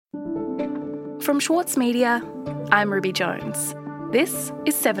From Schwartz Media, I'm Ruby Jones. This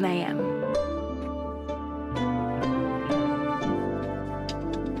is 7am.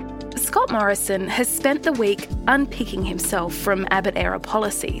 Scott Morrison has spent the week unpicking himself from Abbott-era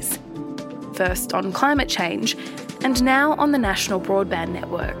policies. First on climate change, and now on the National Broadband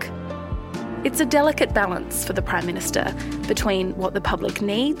Network. It's a delicate balance for the Prime Minister between what the public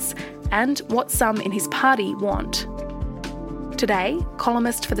needs and what some in his party want. Today,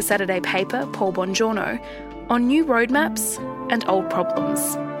 columnist for the Saturday paper, Paul Bongiorno, on new roadmaps and old problems.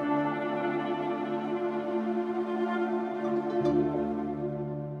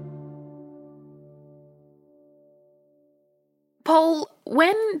 Paul,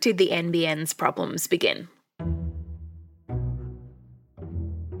 when did the NBN's problems begin?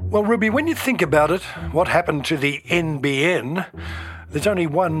 Well, Ruby, when you think about it, what happened to the NBN, there's only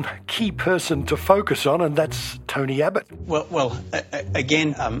one key person to focus on, and that's Tony Abbott.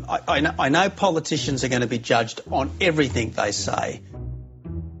 Again, I know politicians are going to be judged on everything they say.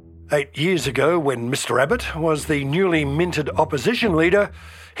 8 years ago, when Mr Abbott was the newly minted opposition leader,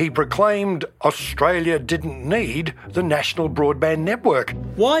 he proclaimed Australia didn't need the National Broadband Network.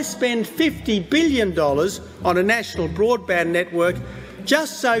 Why spend $50 billion on a national broadband network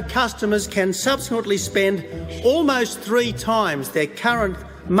just so customers can subsequently spend almost 3 times their current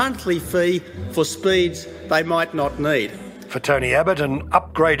monthly fee for speeds they might not need? For Tony Abbott, an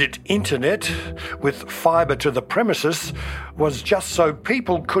upgraded internet with fibre to the premises was just so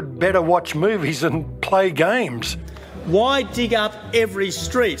people could better watch movies and play games. Why dig up every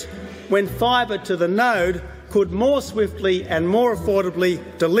street when fibre to the node could more swiftly and more affordably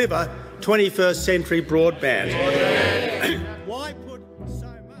deliver 21st century broadband? Why put so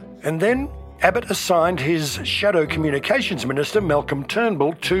much? And then Abbott assigned his shadow communications minister, Malcolm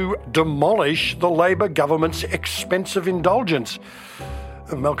Turnbull, to demolish the Labor government's expensive indulgence.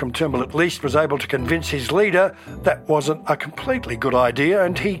 Malcolm Turnbull at least was able to convince his leader that wasn't a completely good idea,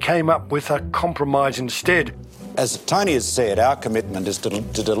 and he came up with a compromise instead. As Tony has said, our commitment is to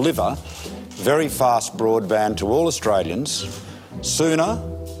deliver very fast broadband to all Australians sooner,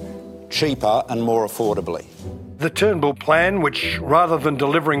 cheaper and more affordably. The Turnbull plan, which rather than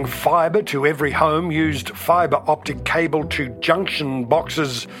delivering fibre to every home, used fibre optic cable to junction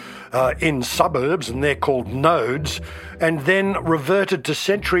boxes in suburbs, and they're called nodes, and then reverted to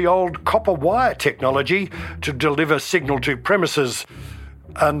century-old copper wire technology to deliver signal to premises.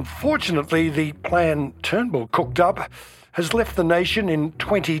 Unfortunately, the plan Turnbull cooked up has left the nation in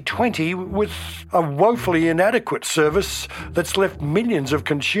 2020 with a woefully inadequate service that's left millions of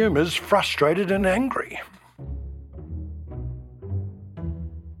consumers frustrated and angry.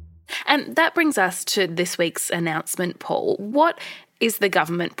 And that brings us to this week's announcement, Paul. What is the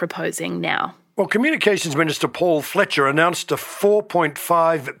government proposing now? Well, Communications Minister Paul Fletcher announced a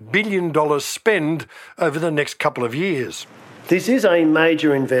 $4.5 billion spend over the next couple of years. This is a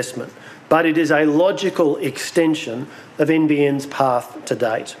major investment, but it is a logical extension of NBN's path to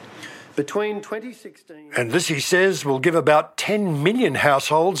date. Between 2016... And this, he says, will give about 10 million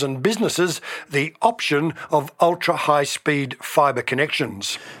households and businesses the option of ultra-high-speed fibre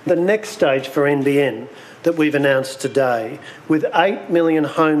connections. The next stage for NBN that we've announced today, with 8 million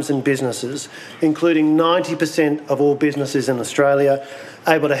homes and businesses, including 90% of all businesses in Australia,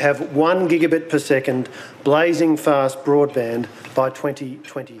 able to have 1 gigabit per second blazing fast broadband by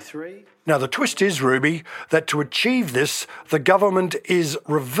 2023. Now, the twist is, Ruby, that to achieve this, the government is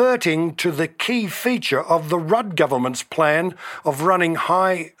reverting to the key feature of the Rudd government's plan of running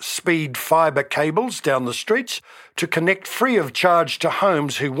high-speed fibre cables down the streets to connect free of charge to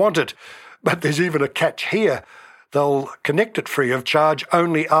homes who want it. But there's even a catch here. They'll connect it free of charge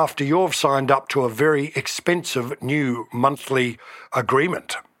only after you've signed up to a very expensive new monthly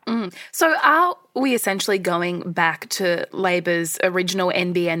agreement. So are we essentially going back to Labor's original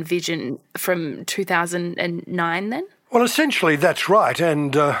NBN vision from 2009 then? Well, essentially that's right,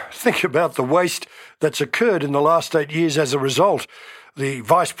 and think about the waste that's occurred in the last 8 years as a result. The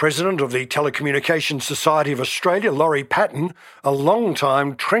Vice President of the Telecommunications Society of Australia, Laurie Patton, a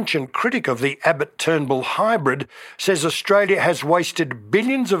long-time trenchant critic of the Abbott-Turnbull hybrid, says Australia has wasted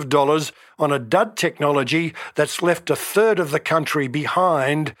billions of dollars on a dud technology that's left a third of the country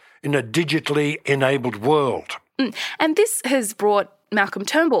behind in a digitally enabled world. And this has brought Malcolm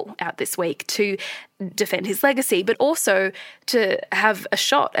Turnbull out this week to defend his legacy, but also to have a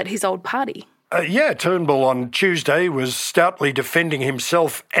shot at his old party. Turnbull on Tuesday was stoutly defending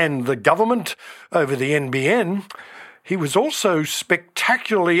himself and the government over the NBN. He was also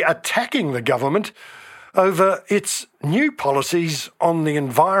spectacularly attacking the government over its new policies on the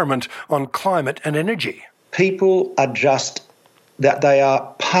environment, on climate and energy. People are just that they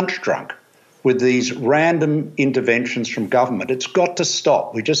are punch drunk with these random interventions from government. It's got to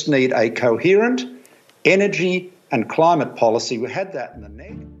stop. We just need a coherent energy and climate policy. We had that in the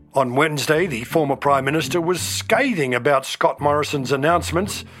neck. On Wednesday, the former Prime Minister was scathing about Scott Morrison's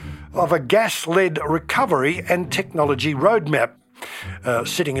announcements of a gas-led recovery and technology roadmap.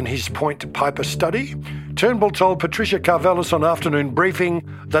 Sitting in his Point Piper study, Turnbull told Patricia Karvelas on Afternoon Briefing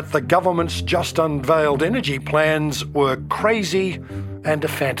that the government's just unveiled energy plans were crazy and a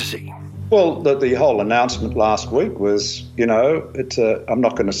fantasy. Well, the whole announcement last week was, I'm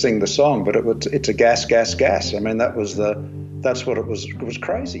not going to sing the song, but it's a gas. I mean, that's what it was. It was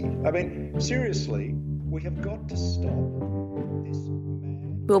crazy. I mean, seriously, we have got to stop this.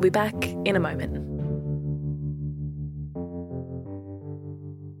 We'll be back in a moment.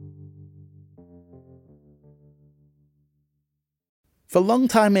 For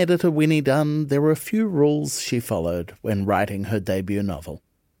longtime editor Winnie Dunn, there were a few rules she followed when writing her debut novel.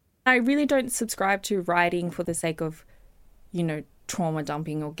 I really don't subscribe to writing for the sake of, trauma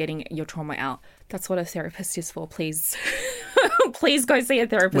dumping or getting your trauma out. That's what a therapist is for, please. Please go see a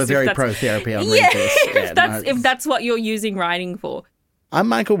therapist. We're very pro-therapy on Read This. If that's what you're using writing for. I'm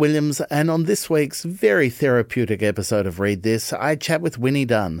Michael Williams, and on this week's very therapeutic episode of Read This, I chat with Winnie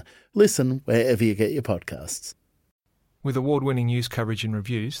Dunn. Listen wherever you get your podcasts. With award-winning news coverage and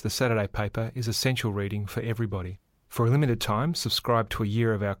reviews, the Saturday Paper is essential reading for everybody. For a limited time, subscribe to a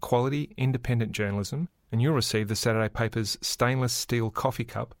year of our quality, independent journalism, and you'll receive the Saturday Paper's stainless steel coffee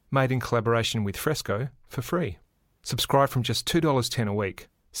cup, made in collaboration with Fresco, for free. Subscribe from just $2.10 a week.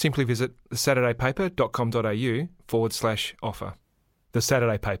 Simply visit thesaturdaypaper.com.au/offer. The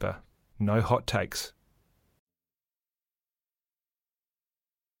Saturday Paper. No hot takes.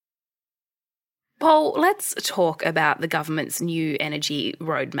 Paul, let's talk about the government's new energy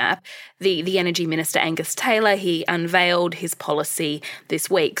roadmap. The Energy Minister, Angus Taylor, he unveiled his policy this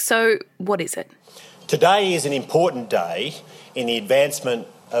week. So what is it? Today is an important day in the advancement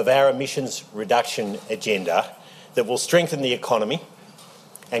of our emissions reduction agenda that will strengthen the economy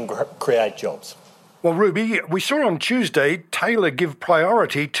and create jobs. Well, Ruby, we saw on Tuesday Taylor give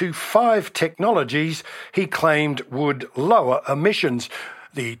priority to 5 technologies he claimed would lower emissions.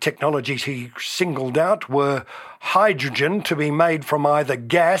 The technologies he singled out were hydrogen to be made from either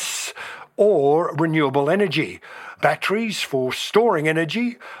gas or renewable energy, batteries for storing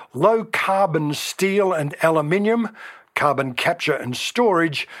energy, low-carbon steel and aluminium, carbon capture and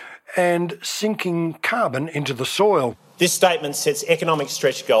storage, and sinking carbon into the soil. This statement sets economic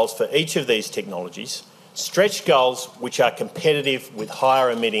stretch goals for each of these technologies, stretch goals which are competitive with higher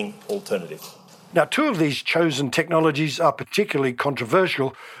emitting alternatives. Now, 2 of these chosen technologies are particularly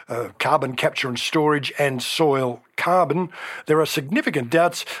controversial, carbon capture and storage and soil carbon. There are significant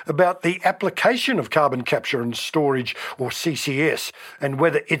doubts about the application of carbon capture and storage, or CCS, and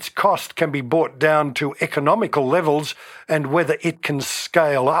whether its cost can be brought down to economical levels and whether it can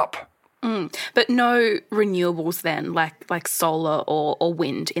scale up. But no renewables then, like solar or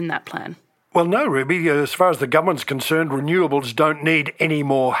wind in that plan? Well, no, Ruby. As far as the government's concerned, renewables don't need any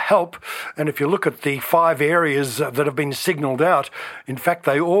more help. And if you look at the 5 areas that have been signalled out, in fact,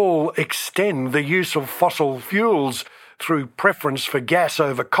 they all extend the use of fossil fuels through preference for gas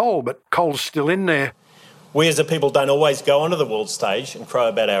over coal, but coal's still in there. We as a people don't always go onto the world stage and crow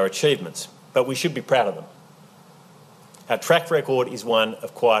about our achievements, but we should be proud of them. Our track record is one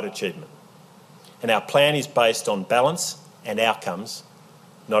of quiet achievement, and our plan is based on balance and outcomes,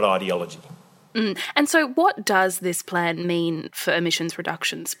 not ideology. And so what does this plan mean for emissions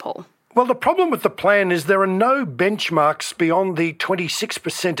reductions, Paul? Well, the problem with the plan is there are no benchmarks beyond the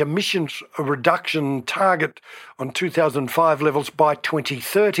 26% emissions reduction target on 2005 levels by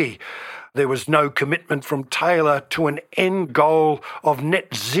 2030. There was no commitment from Taylor to an end goal of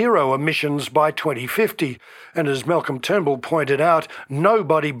net zero emissions by 2050. And as Malcolm Turnbull pointed out,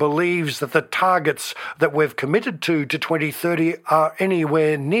 nobody believes that the targets that we've committed to 2030 are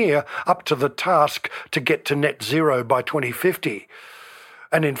anywhere near up to the task to get to net zero by 2050.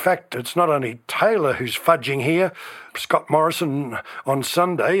 And in fact, it's not only Taylor who's fudging here. Scott Morrison on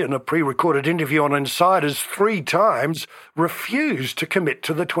Sunday, in a pre-recorded interview on Insiders, 3 times refused to commit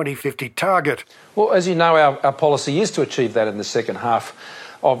to the 2050 target. Well, as you know, our policy is to achieve that in the second half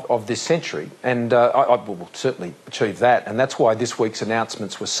of this century, and I will certainly achieve that. And that's why this week's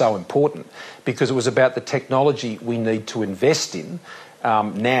announcements were so important, because it was about the technology we need to invest in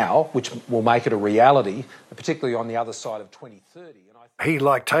now, which will make it a reality, particularly on the other side of 2030. He,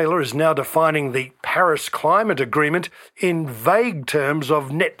 like Taylor, is now defining the Paris Climate Agreement in vague terms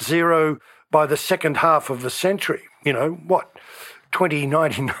of net zero by the second half of the century.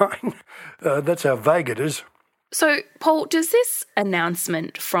 2099? That's how vague it is. So, Paul, does this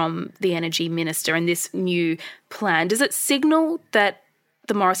announcement from the Energy Minister and this new plan, does it signal that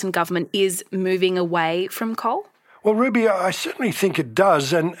the Morrison government is moving away from coal? Well, Ruby, I certainly think it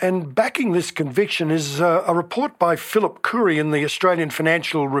does, and backing this conviction is a report by Philip Coury in the Australian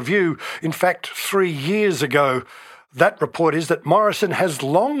Financial Review, in fact, 3 years ago. That report is that Morrison has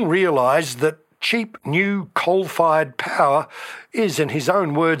long realised that cheap new coal-fired power is, in his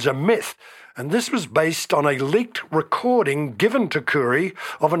own words, a myth. And this was based on a leaked recording given to Coury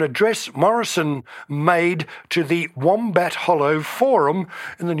of an address Morrison made to the Wombat Hollow Forum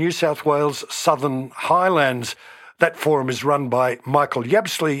in the New South Wales Southern Highlands. That forum is run by Michael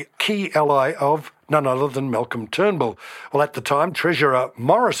Yabsley, key ally of none other than Malcolm Turnbull. Well, at the time, Treasurer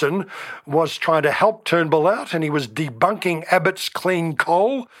Morrison was trying to help Turnbull out, and he was debunking Abbott's clean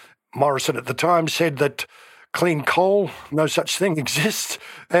coal. Morrison at the time said that clean coal, no such thing exists,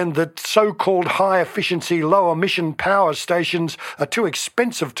 and that so-called high-efficiency, low-emission power stations are too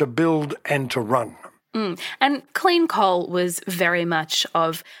expensive to build and to run. And clean coal was very much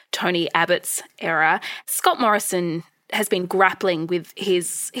of Tony Abbott's era. Scott Morrison has been grappling with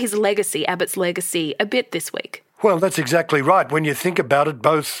his legacy, Abbott's legacy, a bit this week. Well, that's exactly right. When you think about it,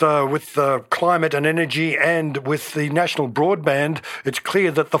 both with climate and energy and with the national broadband, it's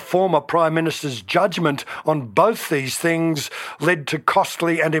clear that the former Prime Minister's judgment on both these things led to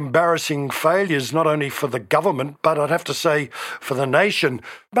costly and embarrassing failures, not only for the government, but I'd have to say for the nation.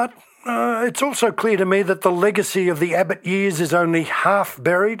 But it's also clear to me that the legacy of the Abbott years is only half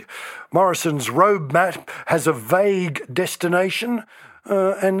buried. Morrison's roadmap has a vague destination.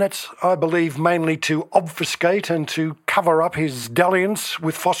 And that's, I believe, mainly to obfuscate and to cover up his dalliance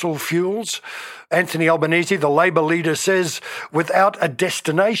with fossil fuels. Anthony Albanese, the Labor leader, says without a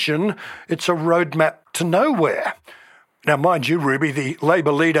destination, it's a roadmap to nowhere. Now, mind you, Ruby, the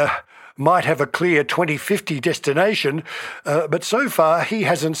Labor leader might have a clear 2050 destination, but so far he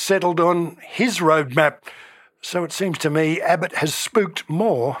hasn't settled on his roadmap. So it seems to me Abbott has spooked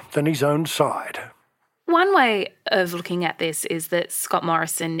more than his own side. One way of looking at this is that Scott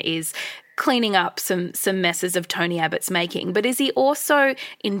Morrison is cleaning up some messes of Tony Abbott's making, but is he also,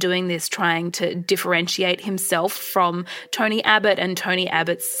 in doing this, trying to differentiate himself from Tony Abbott and Tony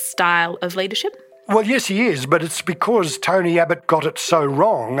Abbott's style of leadership? Well, yes, he is, but it's because Tony Abbott got it so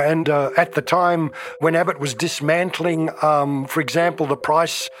wrong. And at the time when Abbott was dismantling, for example, the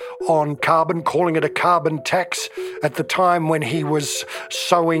price on carbon, calling it a carbon tax, at the time when he was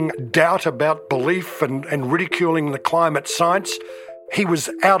sowing doubt about belief and ridiculing the climate science, he was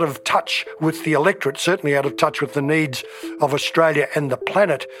out of touch with the electorate, certainly out of touch with the needs of Australia and the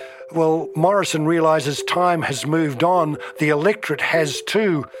planet. Well, Morrison realises time has moved on. The electorate has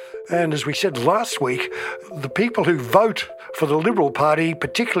too. And as we said last week, the people who vote for the Liberal Party,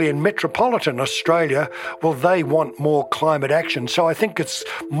 particularly in metropolitan Australia, well, they want more climate action. So I think it's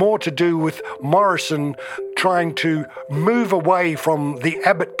more to do with Morrison trying to move away from the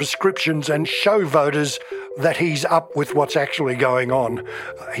Abbott prescriptions and show voters that he's up with what's actually going on.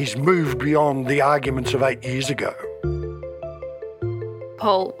 He's moved beyond the arguments of 8 years ago.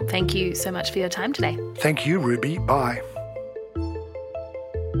 Paul, thank you so much for your time today. Thank you, Ruby. Bye.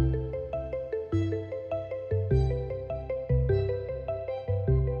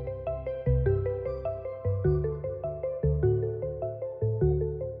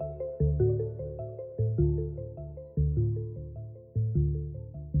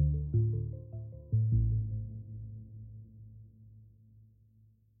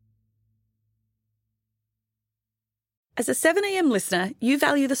 As a 7am listener, you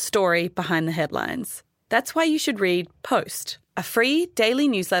value the story behind the headlines. That's why you should read Post, a free daily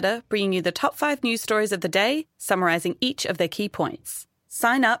newsletter bringing you the top 5 news stories of the day, summarising each of their key points.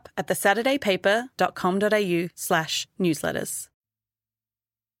 Sign up at thesaturdaypaper.com.au/newsletters.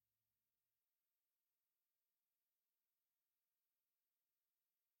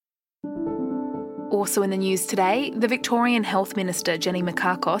 Also in the news today, the Victorian Health Minister, Jenny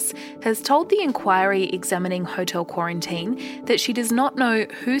Mikakos, has told the inquiry examining hotel quarantine that she does not know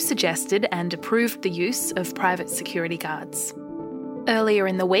who suggested and approved the use of private security guards. Earlier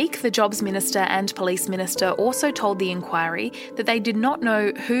in the week, the Jobs Minister and Police Minister also told the inquiry that they did not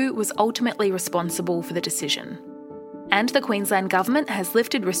know who was ultimately responsible for the decision. And the Queensland Government has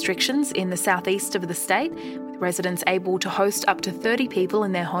lifted restrictions in the southeast of the state, with residents able to host up to 30 people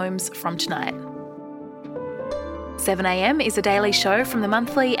in their homes from tonight. 7am is a daily show from The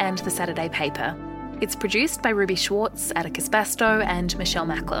Monthly and The Saturday Paper. It's produced by Ruby Schwartz, Atticus Bastow and Michelle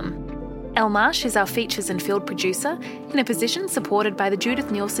Macklem. Elle Marsh is our features and field producer, in a position supported by the Judith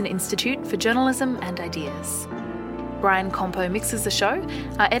Neilson Institute for Journalism and Ideas. Brian Compo mixes the show.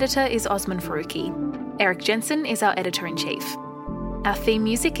 Our editor is Osman Faruqi. Eric Jensen is our editor-in-chief. Our theme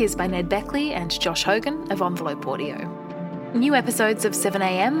music is by Ned Beckley and Josh Hogan of Envelope Audio. New episodes of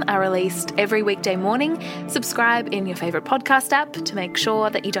 7am are released every weekday morning. Subscribe in your favourite podcast app to make sure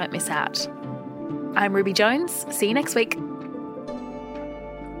that you don't miss out. I'm Ruby Jones. See you next week.